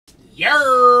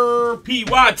Yer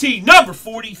PYT number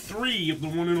 43 of the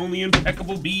one and only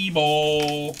Impeccable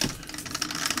B-Ball. I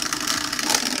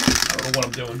don't know what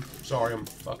I'm doing. Sorry, I'm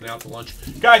fucking out to lunch.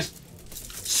 Guys,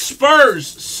 Spurs,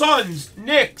 Suns,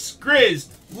 Knicks, Grizz,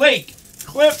 Lake,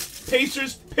 Cliff,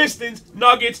 Pacers, Pistons,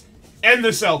 Nuggets, and the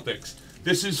Celtics.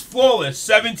 This is flawless.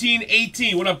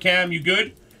 17-18. What up, Cam? You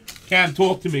good? Cam,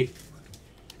 talk to me.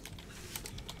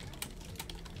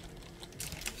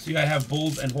 See, I have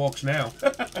Bulls and Hawks now.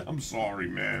 I'm sorry,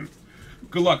 man.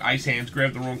 Good luck, Ice Hands.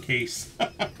 Grabbed the wrong case.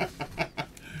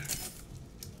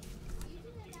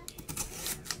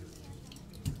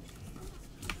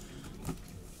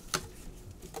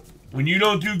 When you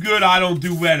don't do good, I don't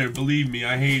do better. Believe me,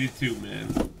 I hate it too,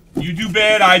 man. You do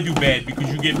bad, I do bad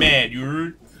because you get mad. You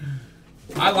heard?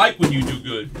 I like when you do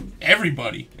good.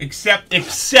 Everybody. Except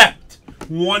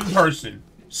one person.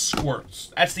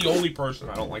 Squirts. That's the only person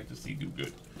I don't like to see do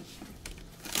good.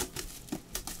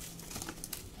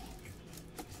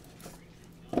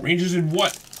 Rangers in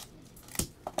what?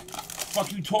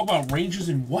 Fuck you talk about Rangers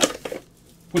in what?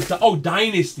 With the, oh,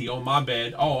 Dynasty. Oh, my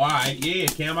bad. Oh, alright. Yeah,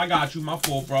 Cam, I got you. My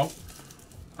fault, bro.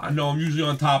 I know I'm usually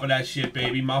on top of that shit,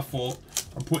 baby. My fault.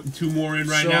 I'm putting 2 more in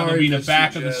right now. They'll be in the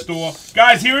back of the store.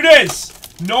 Guys, here it is.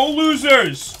 No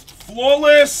losers.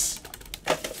 Flawless.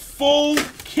 Full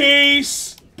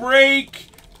case break.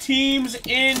 Teams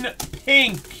in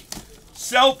pink.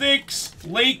 Celtics.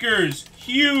 Lakers.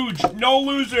 Huge. No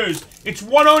losers. It's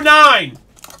 109.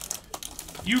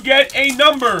 You get a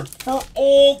number for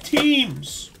all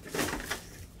teams.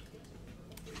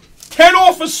 10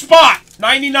 off a spot.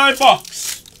 99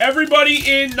 bucks. Everybody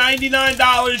in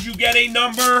 $99. You get a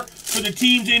number for the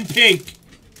teams in pink.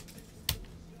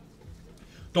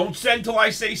 Don't send till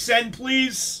I say send,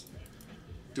 please.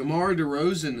 DeMar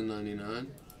DeRozan to 99.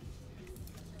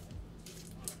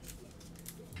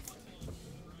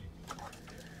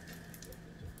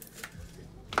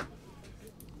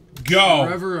 Go.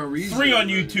 3 on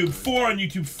YouTube, 4 on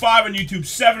YouTube, 5 on YouTube,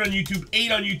 7 on YouTube,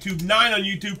 8 on YouTube, 9 on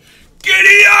YouTube.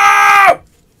 Giddy up!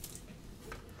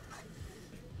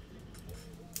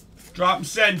 Drop and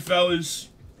send, fellas.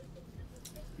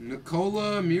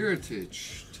 Nikola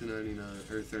Mirotic to 99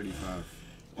 or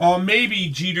 35. Maybe,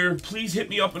 Jeter. Please hit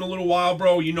me up in a little while,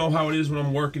 bro. You know how it is when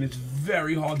I'm working. It's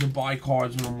very hard to buy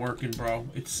cards when I'm working, bro.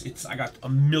 I got a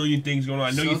million things going on.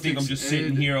 I know you think I'm just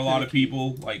sitting here, a lot of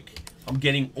people, like, I'm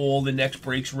getting all the next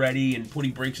breaks ready and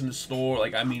putting breaks in the store.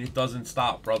 Like, I mean, it doesn't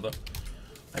stop, brother.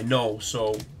 I know,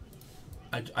 so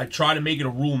I try to make it a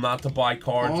rule not to buy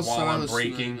cards while I'm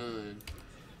breaking. 99.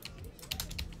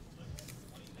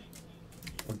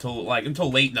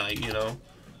 Until late night, you know.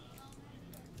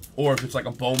 Or if it's like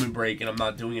a Bowman break and I'm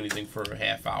not doing anything for a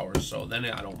half hour, so then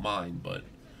I don't mind, but...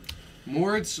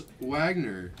 Moritz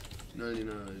Wagner,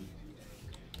 99.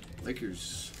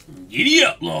 Lakers. Giddy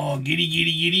up, Law.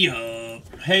 Giddy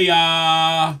up. Hey,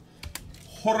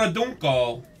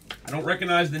 Horadunko. I don't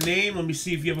recognize the name. Let me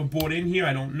see if you ever bought in here.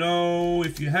 I don't know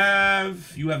if you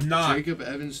have. You have not. Jacob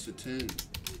Evans to 10.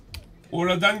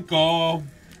 Horadunko.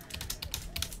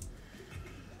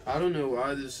 I don't know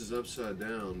why this is upside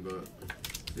down, but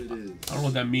it is. I don't know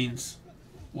what that means.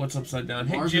 What's upside down?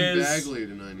 Hey, Marvin Jizz. Bagley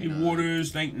to 99. Hey,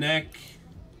 Waters. Thank Neck.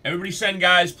 Everybody send,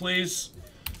 guys, please.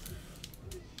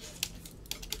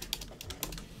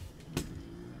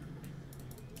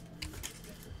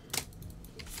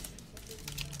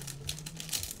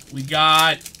 We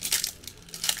got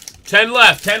 10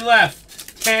 left. 10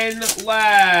 left. 10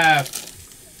 left.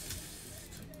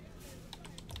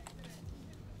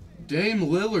 Dame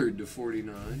Lillard to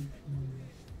 49.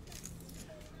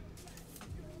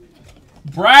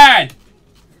 Brad.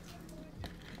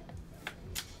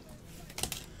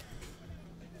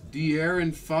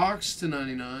 De'Aaron Fox to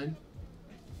 99.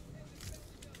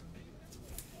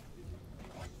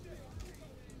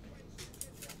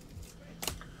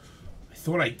 I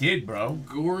thought I did, bro.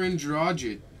 Goran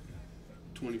Dragic,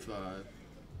 25.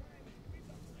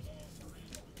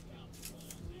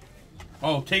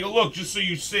 Oh, take a look just so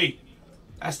you see.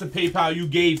 That's the PayPal you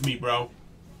gave me, bro.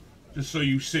 Just so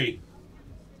you see.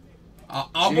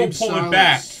 I'll go pull it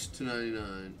back. To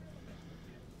 99.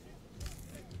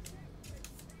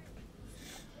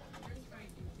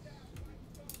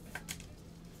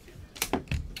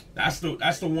 That's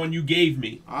the one you gave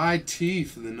me. IT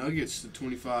for the Nuggets to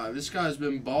 25. This guy's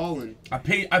been balling. I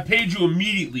paid you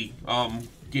immediately.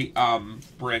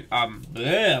 Brent. I'm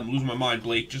losing my mind,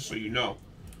 Blake. Just so you know.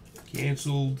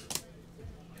 Canceled.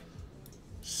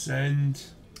 Send.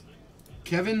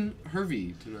 Kevin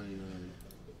Hervey to 99.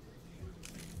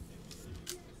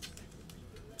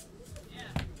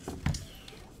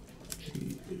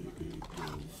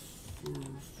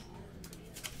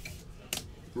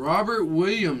 Robert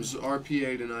Williams,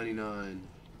 RPA to 99.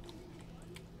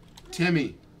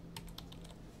 Timmy.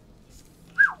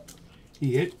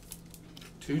 He hit.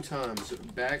 2 times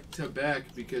back to back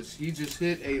because he just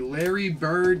hit a Larry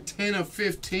Bird 10 of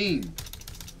 15.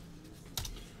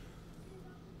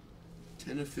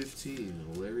 10 of 15,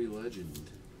 a Larry legend.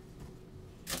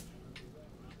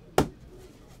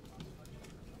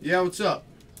 Yeah, what's up,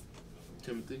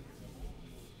 Timothy?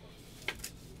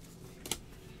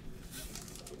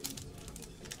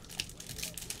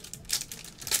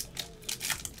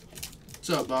 What's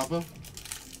up, Papa?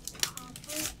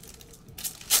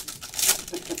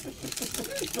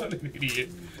 What an idiot.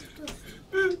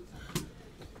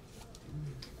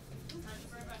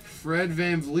 Fred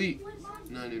Van Vliet,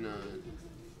 99.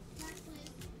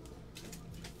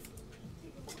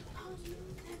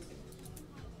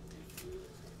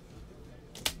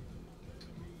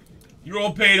 You're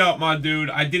all paid up, my dude.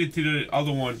 I did it to the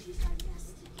other one.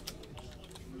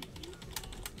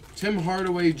 Tim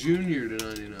Hardaway Jr. to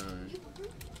 99.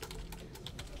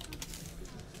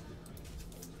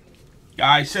 Yeah,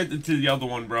 I sent it to the other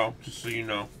one, bro. Just so you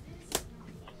know.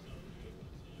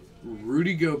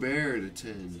 Rudy Gobert to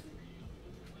 10.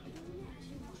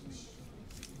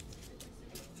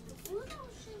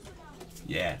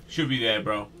 Yeah, should be there,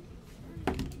 bro.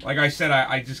 Like I said,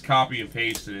 I just copy and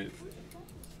pasted it.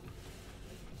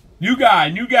 New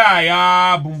guy.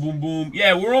 Ah, boom, boom, boom.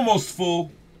 Yeah, we're almost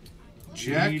full.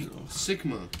 Jack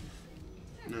Sigma,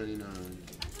 99.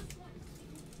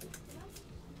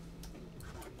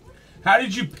 How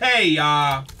did you pay,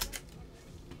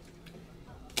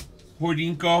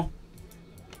 Hordinko?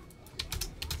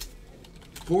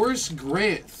 Horace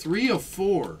Grant, 3 of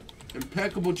 4.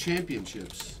 Impeccable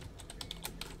championships.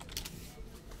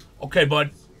 Okay,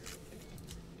 bud.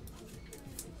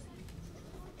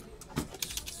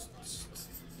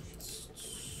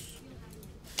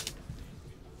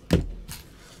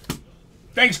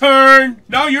 Thanks, Hearn.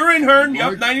 No, you're in, Hearn.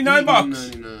 Yep, 99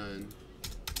 bucks. 99.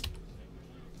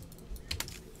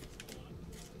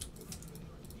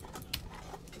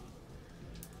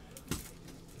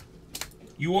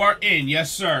 You are in.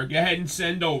 Yes, sir. Go ahead and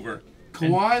send over.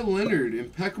 Kawhi Leonard,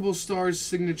 Impeccable Stars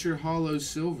signature hollow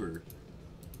silver.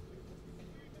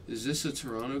 Is this a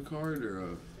Toronto card or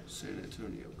a San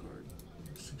Antonio card?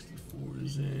 64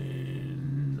 is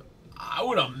in. I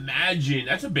would imagine.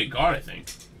 That's a big card, I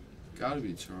think. Gotta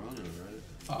be Toronto,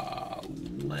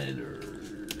 right?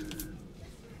 Leonard.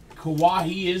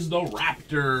 Kawhi is the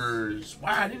Raptors.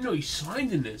 Wow, I didn't know he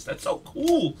signed in this. That's so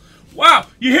cool. Wow,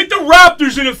 you hit the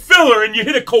Raptors in a filler and you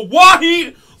hit a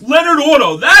Kawhi Leonard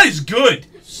auto. That is good.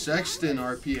 Sexton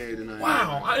RPA tonight.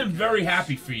 Wow, I am very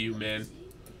happy for you, man.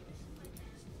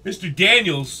 Mr.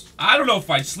 Daniels, I don't know if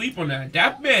I'd sleep on that.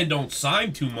 That man don't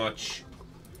sign too much.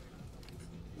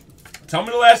 Tell me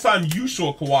the last time you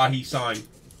saw Kawhi sign.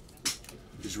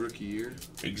 His rookie year.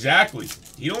 Exactly.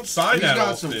 He don't sign that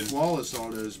often. He's got some flawless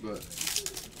autos, but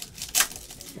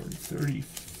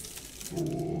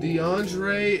 34.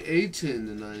 DeAndre Ayton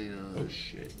to 99. Oh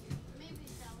shit.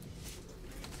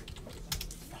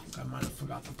 Fuck, I might have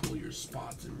forgot to pull your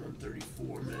spots in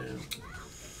 134, man.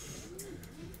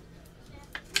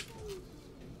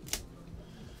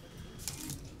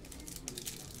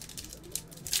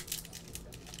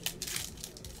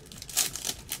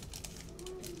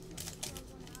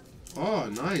 Oh,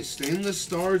 nice. Stainless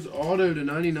Stars auto to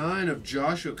 99 of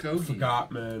Josh Okogie.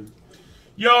 Forgot, man.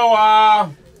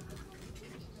 Yo,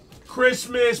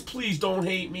 Christmas, please don't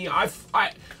hate me. I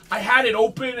had it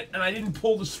open and I didn't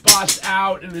pull the spots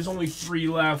out and there's only 3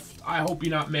 left. I hope you're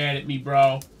not mad at me,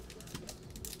 bro.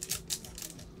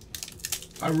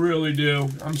 I really do.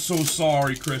 I'm so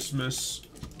sorry, Christmas.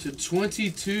 To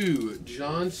 22,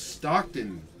 John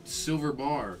Stockton, silver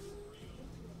bar.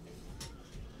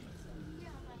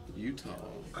 Utah.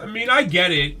 I mean, I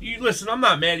get it. Listen, I'm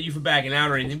not mad at you for backing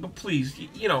out or anything, but please,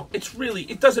 you know, it's really,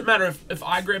 it doesn't matter if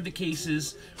I grab the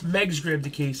cases, Meg's grab the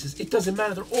cases. It doesn't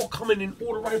matter. They're all coming in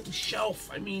order right off the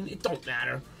shelf. I mean, it don't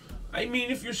matter. I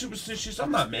mean, if you're superstitious, I'm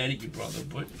not mad at you, brother,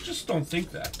 but just don't think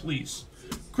that, please.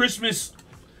 Christmas,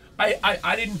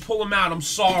 I didn't pull them out. I'm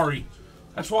sorry.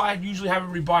 That's why I usually have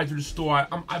everybody buy through the store.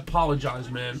 I apologize,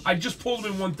 man. I just pulled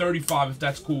them in 135, if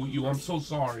that's cool with you. I'm so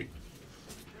sorry.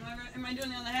 Am I doing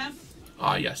the other half?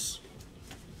 Yes.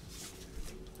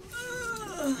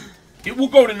 It will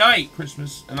go tonight,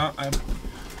 Christmas, and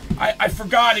I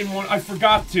forgot I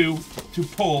forgot to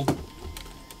pull.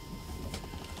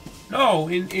 No,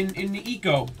 in the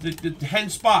eco, the 10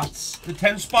 spots, the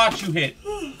 10 spots you hit.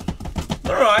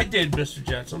 No, I did, Mr.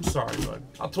 Jets. I'm sorry, bud.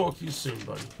 I'll talk to you soon,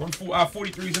 buddy.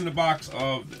 43's in the box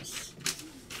of this.